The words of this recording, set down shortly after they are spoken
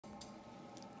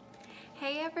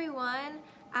Hey everyone,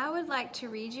 I would like to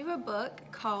read you a book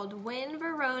called When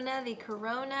Virona the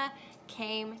Corona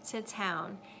Came to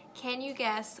Town. Can you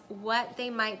guess what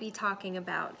they might be talking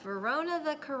about? Virona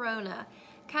the Corona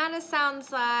kind of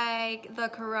sounds like the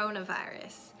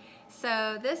coronavirus.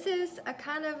 So this is a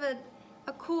kind of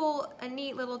a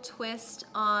neat little twist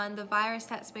on the virus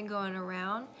that's been going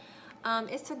around.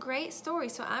 It's a great story,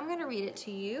 so I'm going to read it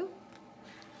to you.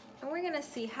 And we're going to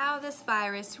see how this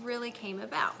virus really came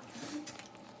about.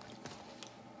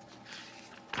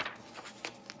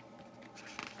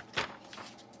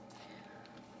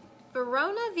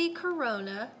 Virona the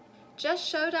Corona just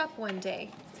showed up one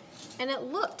day, and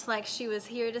it looked like she was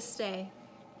here to stay.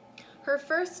 Her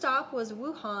first stop was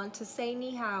Wuhan to say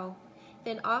ni hao,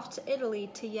 then off to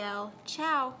Italy to yell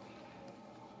ciao.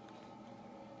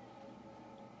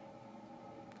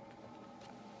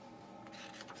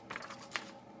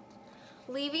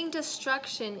 Leaving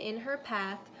destruction in her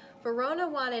path, Virona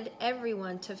wanted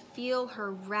everyone to feel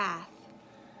her wrath.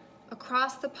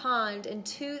 Across the pond and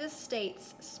to the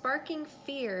States, sparking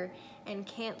fear and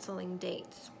canceling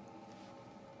dates.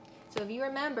 So if you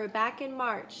remember, back in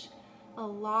March, a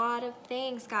lot of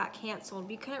things got canceled.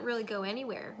 We couldn't really go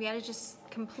anywhere. We had to just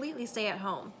completely stay at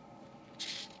home,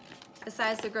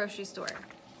 besides the grocery store.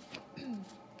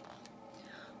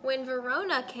 When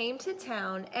Virona came to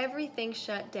town, everything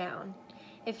shut down.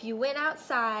 If you went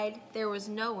outside, there was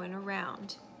no one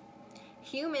around.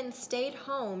 Humans stayed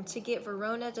home to get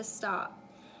Virona to stop.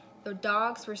 The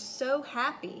dogs were so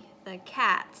happy, the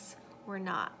cats were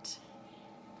not.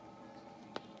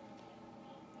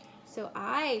 So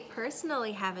I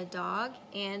personally have a dog,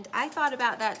 and I thought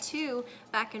about that too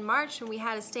back in March when we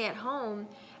had to stay at home,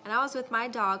 and I was with my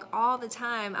dog all the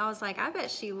time. I was like, I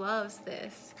bet she loves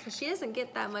this, because she doesn't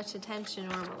get that much attention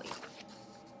normally.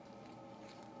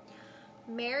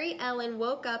 Mary Ellen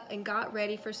woke up and got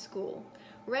ready for school,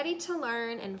 ready to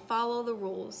learn and follow the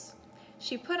rules.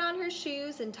 She put on her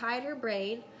shoes and tied her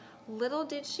braid. Little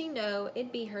did she know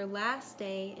it'd be her last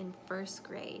day in first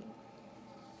grade.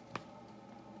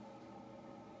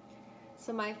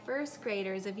 So my first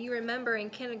graders, if you remember in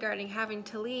kindergarten having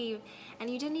to leave and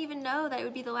you didn't even know that it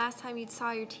would be the last time you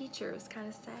saw your teacher, it was kind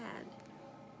of sad,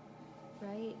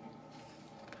 right?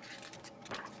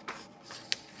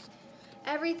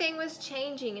 Everything was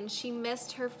changing and she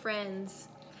missed her friends.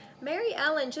 Mary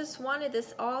Ellen just wanted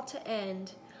this all to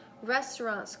end.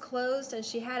 Restaurants closed and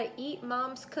she had to eat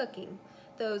Mom's cooking.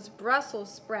 Those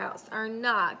Brussels sprouts are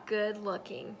not good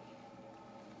looking.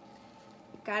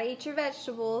 Gotta eat your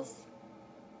vegetables.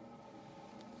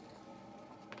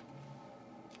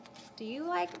 Do you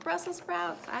like Brussels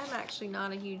sprouts? I'm actually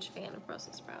not a huge fan of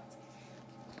Brussels sprouts.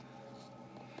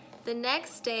 The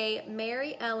next day,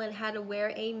 Mary Ellen had to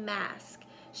wear a mask.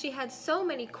 She had so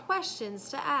many questions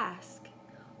to ask.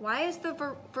 Why is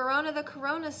the Virona the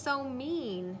Corona so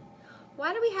mean?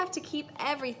 Why do we have to keep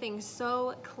everything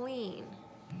so clean?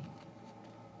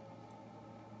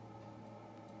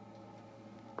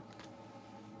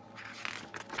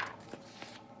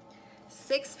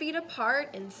 Six feet apart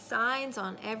and signs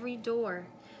on every door.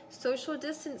 Social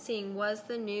distancing was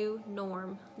the new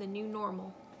norm, the new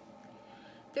normal.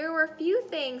 There were few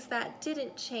things that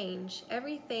didn't change.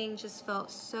 Everything just felt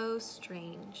so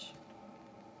strange.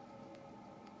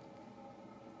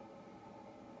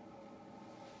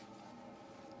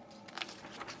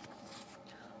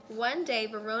 One day,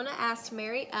 Virona asked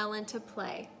Mary Ellen to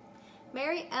play.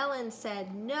 Mary Ellen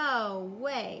said, "No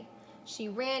way." She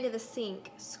ran to the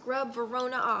sink, scrubbed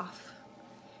Virona off.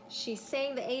 She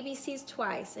sang the ABCs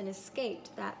twice and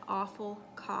escaped that awful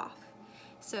cough.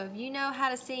 So if you know how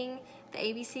to sing the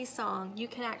ABC song, you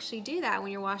can actually do that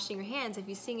when you're washing your hands. If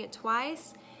you sing it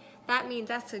twice, that means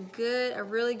that's a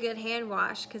really good hand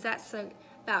wash, because that's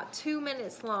about 2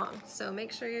 minutes long. So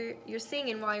make sure you're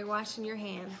singing while you're washing your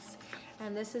hands.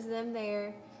 And this is them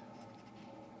there,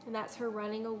 and that's her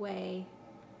running away.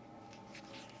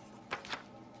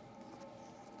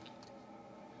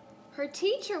 Her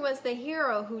teacher was the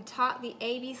hero who taught the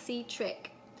ABC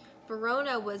trick.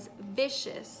 Virona was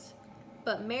vicious,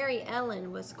 but Mary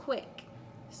Ellen was quick.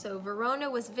 So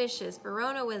Virona was vicious,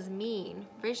 Virona was mean.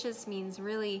 Vicious means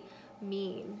really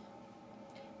mean.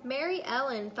 Mary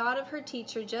Ellen thought of her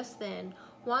teacher just then,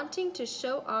 wanting to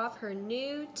show off her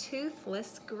new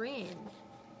toothless grin.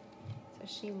 So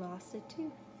she lost a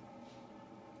tooth.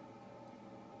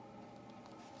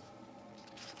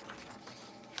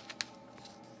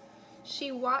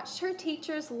 She watched her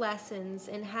teacher's lessons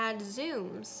and had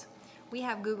Zooms. We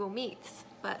have Google Meets,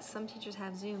 but some teachers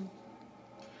have Zoom.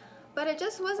 But it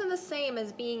just wasn't the same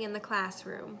as being in the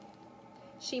classroom.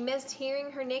 She missed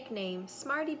hearing her nickname,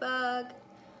 Smarty Bug,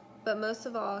 but but most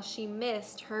of all, she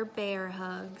missed her bear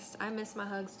hugs. I miss my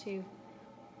hugs too,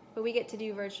 but we get to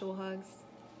do virtual hugs.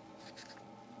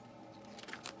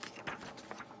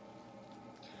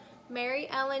 Mary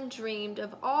Ellen dreamed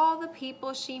of all the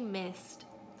people she missed.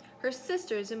 Her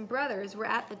sisters and brothers were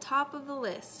at the top of the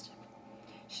list.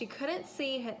 She couldn't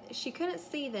see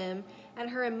them, and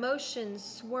her emotions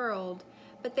swirled,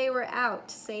 but they were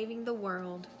out saving the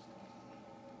world.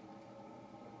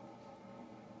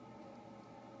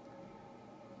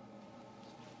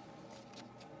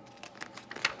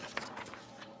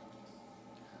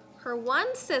 Her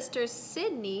one sister,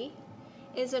 Sydney,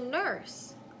 is a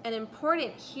nurse, an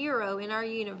important hero in our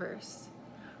universe.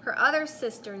 Her other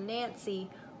sister, Nancy,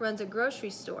 runs a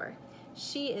grocery store.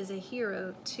 She is a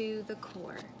hero to the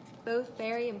core. Both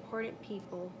very important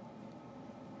people.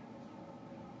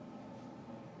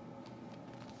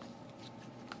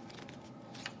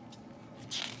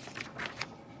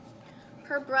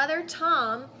 Her brother,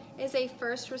 Tom, is a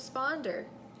first responder.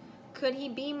 Could he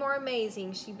be more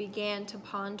amazing? She began to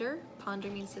ponder. Ponder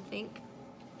means to think.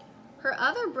 Her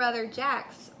other brother,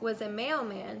 Jax, was a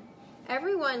mailman.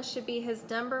 Everyone should be his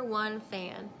 #1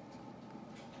 fan.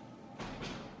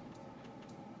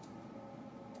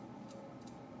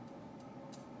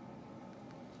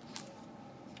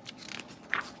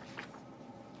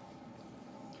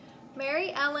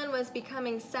 Mary Ellen was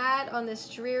becoming sad on this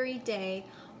dreary day,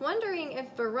 wondering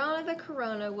if Virona the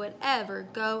Corona would ever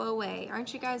go away.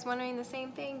 Aren't you guys wondering the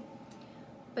same thing?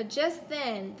 But just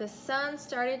then, the sun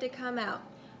started to come out.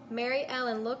 Mary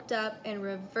Ellen looked up and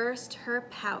reversed her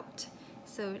pout.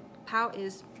 So pout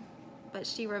is, but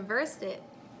she reversed it.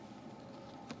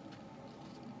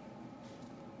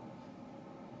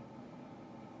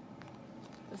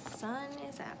 The sun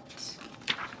is out.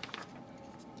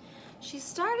 She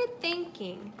started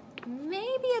thinking,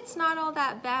 maybe it's not all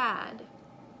that bad.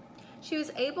 She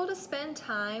was able to spend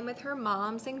time with her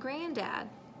moms and granddad.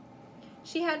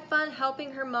 She had fun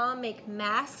helping her mom make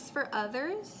masks for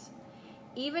others,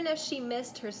 even if she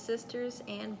missed her sisters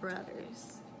and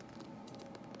brothers.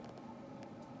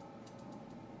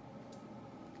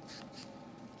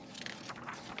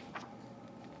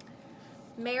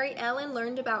 Mary Ellen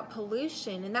learned about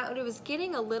pollution and that it was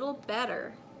getting a little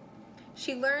better.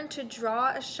 She learned to draw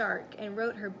a shark and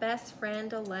wrote her best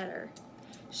friend a letter.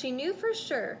 She knew for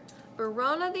sure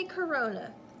Virona the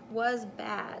Corona was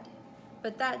bad,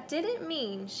 but that didn't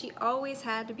mean she always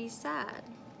had to be sad.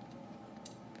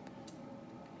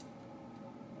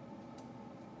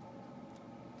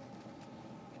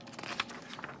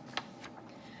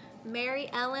 Mary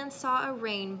Ellen saw a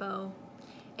rainbow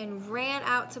and ran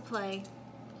out to play.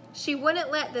 She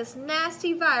wouldn't let this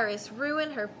nasty virus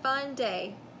ruin her fun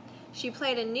day. She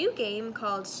played a new game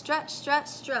called Strut, Strut,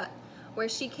 Strut, where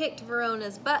she kicked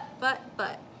Virona's butt.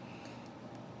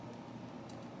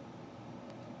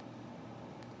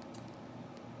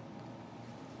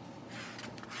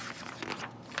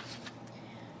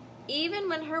 Even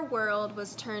when her world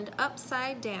was turned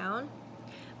upside down,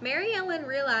 Mary Ellen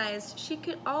realized she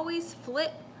could always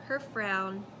flip her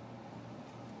frown.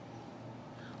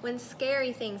 When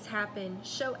scary things happen,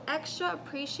 show extra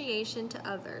appreciation to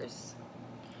others.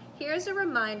 Here's a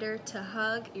reminder to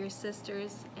hug your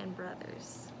sisters and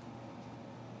brothers.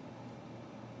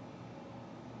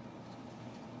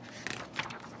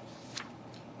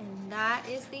 And that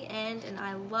is the end, and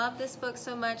I love this book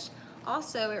so much.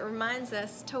 Also, it reminds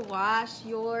us to wash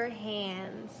your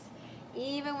hands,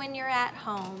 even when you're at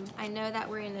home. I know that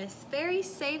we're in this very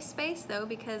safe space though,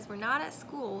 because we're not at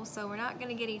school, so we're not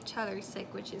gonna get each other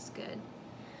sick, which is good.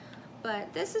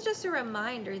 But this is just a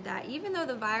reminder that even though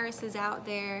the virus is out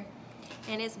there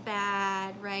and it's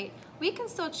bad, right, we can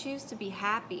still choose to be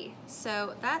happy.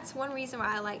 So that's one reason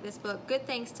why I like this book. Good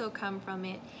things still come from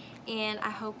it, and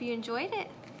I hope you enjoyed it.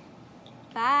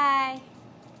 Bye.